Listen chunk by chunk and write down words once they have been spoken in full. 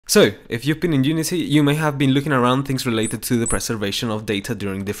So, if you've been in Unity, you may have been looking around things related to the preservation of data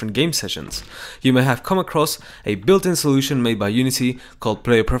during different game sessions. You may have come across a built-in solution made by Unity called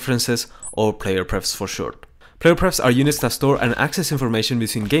Player Preferences, or Player PREFS for short. Player PREFS are units that store and access information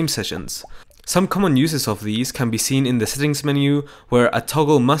between game sessions. Some common uses of these can be seen in the settings menu, where a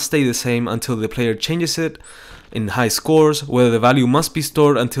toggle must stay the same until the player changes it, in high scores, where the value must be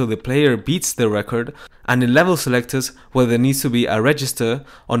stored until the player beats the record, and in level selectors, where there needs to be a register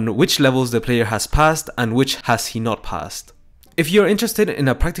on which levels the player has passed and which has he not passed. If you're interested in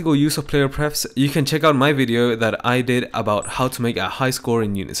a practical use of Player PREFS, you can check out my video that I did about how to make a high score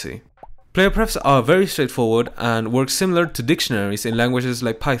in Unity. Player PREFS are very straightforward and work similar to dictionaries in languages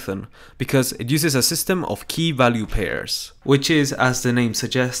like Python, because it uses a system of key-value pairs, which is, as the name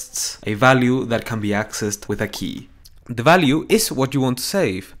suggests, a value that can be accessed with a key. The value is what you want to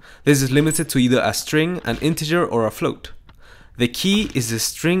save. This is limited to either a string, an integer, or a float. The key is the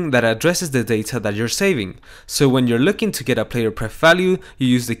string that addresses the data that you're saving, so when you're looking to get a player pref value, you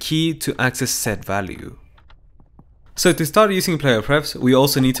use the key to access said value. So to start using Player PREFS, we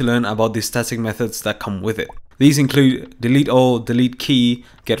also need to learn about the static methods that come with it. These include delete all, delete key,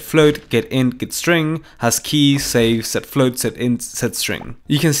 get float, get int, get string, has key, save, set float, set int, set string.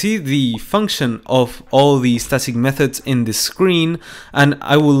 You can see the function of all these static methods in the screen, and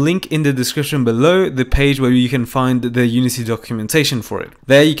I will link in the description below the page where you can find the Unity documentation for it.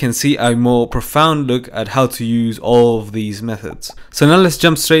 There you can see a more profound look at how to use all of these methods. So now let's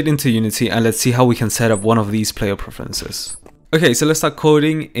jump straight into Unity and let's see how we can set up one of these player preferences. Okay, so let's start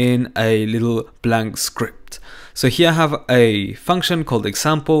coding in a little blank script. So here I have a function called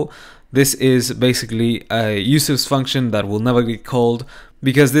example. This is basically a useless function that will never get called,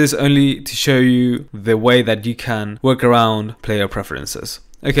 because this is only to show you the way that you can work around player preferences.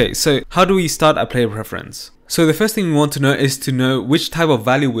 Okay, so how do we start a player preference? So the first thing we want to know is to know which type of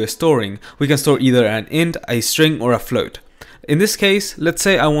value we're storing. We can store either an int, a string, or a float. In this case, let's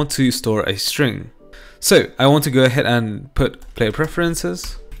say I want to store a string. So I want to go ahead and put player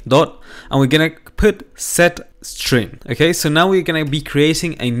preferences dot, and we're gonna put set string. Okay, so now we're gonna be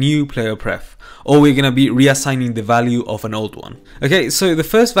creating a new player pref, or we're gonna be reassigning the value of an old one. Okay, so the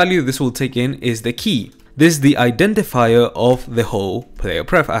first value this will take in is the key. This is the identifier of the whole player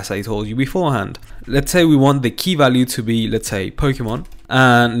pref, as I told you beforehand. Let's say we want the key value to be, let's say, Pokemon,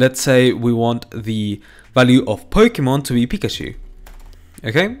 and let's say we want the value of Pokemon to be Pikachu.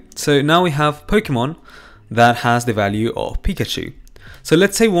 Okay, so now we have Pokemon that has the value of Pikachu. So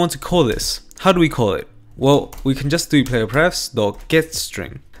let's say we want to call this. How do we call it? Well, we can just do player prefs dot get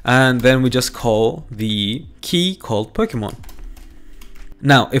string, and then we just call the key called Pokemon.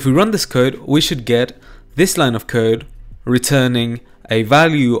 Now, if we run this code, we should get this line of code returning a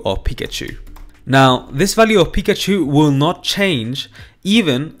value of Pikachu. Now, this value of Pikachu will not change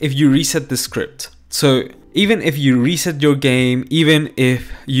even if you reset the script. So even if you reset your game, even if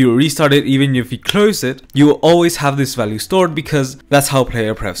you restart it, even if you close it, you will always have this value stored, because that's how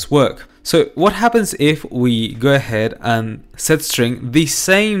player prefs work. So what happens if we go ahead and set string, the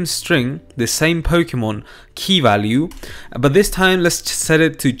same Pokemon key value, but this time let's set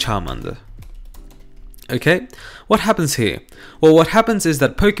it to Charmander. Okay, what happens here? Well, what happens is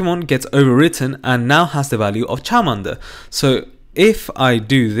that Pokemon gets overwritten and now has the value of Charmander. So if I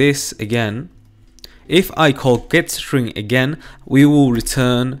do this again, if I call getString again, we will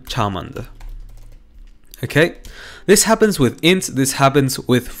return Charmander. Okay, this happens with ints, this happens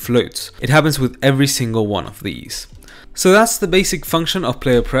with floats. It happens with every single one of these. So that's the basic function of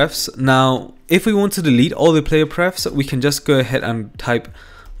player prefs. Now, if we want to delete all the player prefs, we can just go ahead and type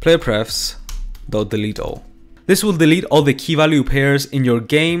player prefs dot delete all. This will delete all the key value pairs in your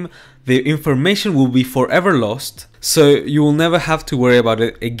game. The information will be forever lost, so you will never have to worry about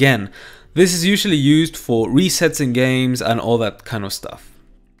it again. This is usually used for resets in games and all that kind of stuff.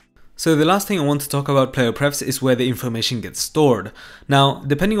 So the last thing I want to talk about player prefs is where the information gets stored. Now,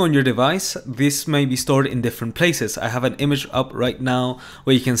 depending on your device, this may be stored in different places. I have an image up right now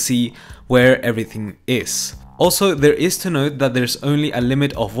where you can see where everything is. Also, there is to note that there's only a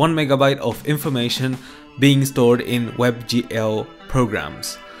limit of 1 megabyte of information being stored in WebGL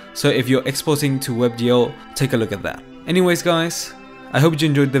programs. So if you're exporting to WebGL, take a look at that. Anyways guys, I hope you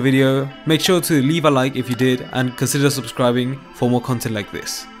enjoyed the video. Make sure to leave a like if you did, and consider subscribing for more content like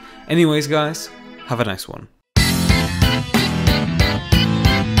this. Anyways guys, have a nice one.